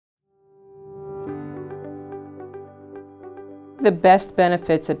The best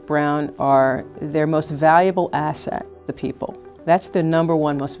benefits at Brown are their most valuable asset, the people. That's the number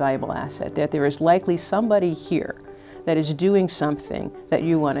one most valuable asset, that there is likely somebody here that is doing something that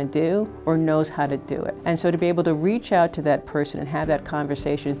you want to do or knows how to do it. And so to be able to reach out to that person and have that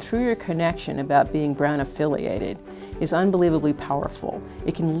conversation through your connection about being Brown affiliated is unbelievably powerful.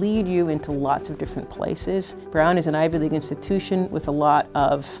 It can lead you into lots of different places. Brown is an Ivy League institution with a lot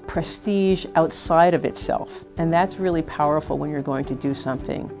of prestige outside of itself. And that's really powerful when you're going to do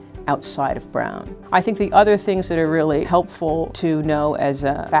something outside of Brown. I think the other things that are really helpful to know as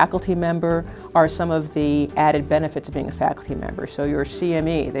a faculty member are some of the added benefits of being a faculty member. So your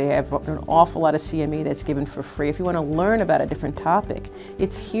CME, they have an awful lot of CME that's given for free. If you want to learn about a different topic,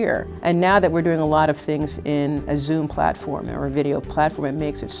 it's here. And now that we're doing a lot of things in a Zoom platform or a video platform, it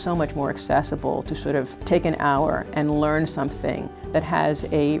makes it so much more accessible to sort of take an hour and learn something that has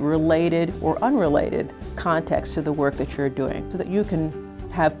a related or unrelated context to the work that you're doing, so that you can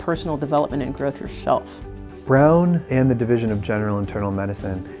have personal development and growth yourself. Brown and the Division of General Internal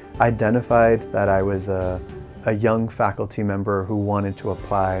Medicine identified that I was a young faculty member who wanted to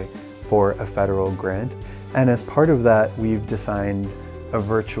apply for a federal grant. And as part of that, we've designed a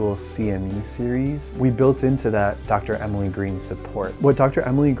virtual CME series. We built into that Dr. Emily Green's support. What Dr.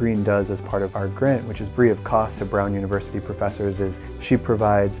 Emily Green does as part of our grant, which is free of cost to Brown University professors, is she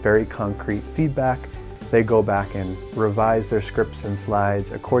provides very concrete feedback. They go back and revise their scripts and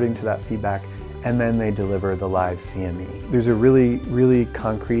slides according to that feedback, and then they deliver the live CME. There's a really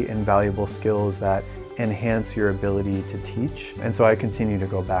concrete and valuable skills that enhance your ability to teach, and so I continue to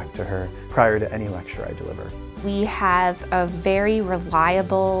go back to her prior to any lecture I deliver. We have a very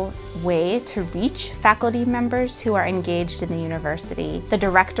reliable way to reach faculty members who are engaged in the university. The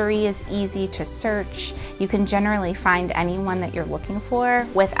directory is easy to search. You can generally find anyone that you're looking for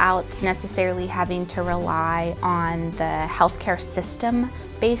without necessarily having to rely on the healthcare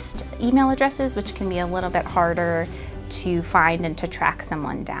system-based email addresses, which can be a little bit harder to find and to track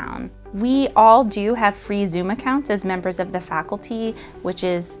someone down. We all do have free Zoom accounts as members of the faculty, which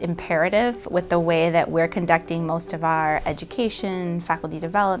is imperative with the way that we're conducting most of our education, faculty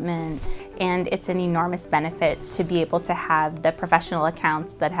development, and it's an enormous benefit to be able to have the professional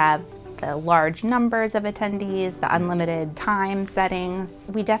accounts that have the large numbers of attendees, the unlimited time settings.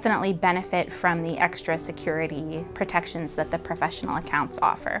 We definitely benefit from the extra security protections that the professional accounts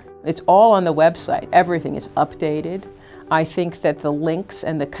offer. It's all on the website. Everything is updated. I think that the links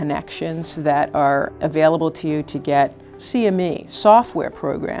and the connections that are available to you to get CME, software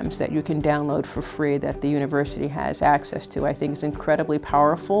programs that you can download for free that the university has access to, I think is incredibly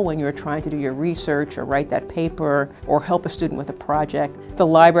powerful when you're trying to do your research or write that paper or help a student with a project. The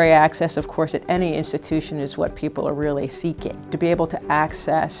library access, of course, at any institution is what people are really seeking. To be able to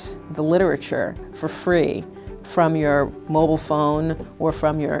access the literature for free from your mobile phone or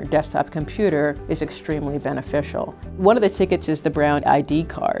from your desktop computer is extremely beneficial. One of the tickets is the Brown ID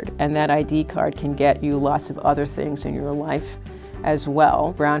card, and that ID card can get you lots of other things in your life as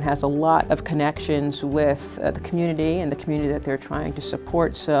well. Brown has a lot of connections with the community and the community that they're trying to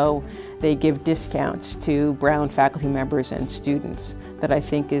support, so they give discounts to Brown faculty members and students that I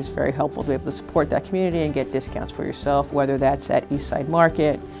think is very helpful to be able to support that community and get discounts for yourself, whether that's at Eastside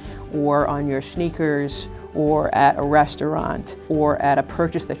Market or on your sneakers or at a restaurant or at a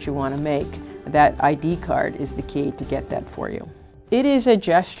purchase that you want to make. That ID card is the key to get that for you. It is a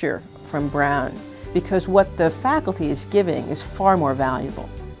gesture from Brown because what the faculty is giving is far more valuable.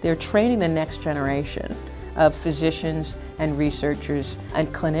 They're training the next generation of physicians and researchers and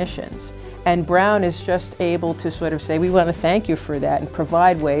clinicians. And Brown is just able to sort of say, we want to thank you for that and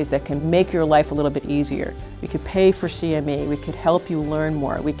provide ways that can make your life a little bit easier. We could pay for CME, we could help you learn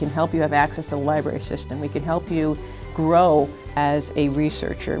more, we can help you have access to the library system, we can help you grow as a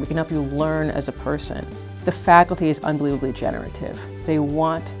researcher, we can help you learn as a person. The faculty is unbelievably generative. They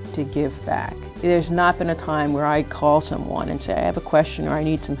want to give back. There's not been a time where I call someone and say, I have a question or I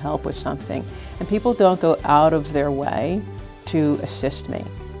need some help with something, and people don't go out of their way to assist me.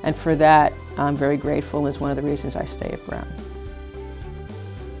 And for that, I'm very grateful, and it's one of the reasons I stay at Brown.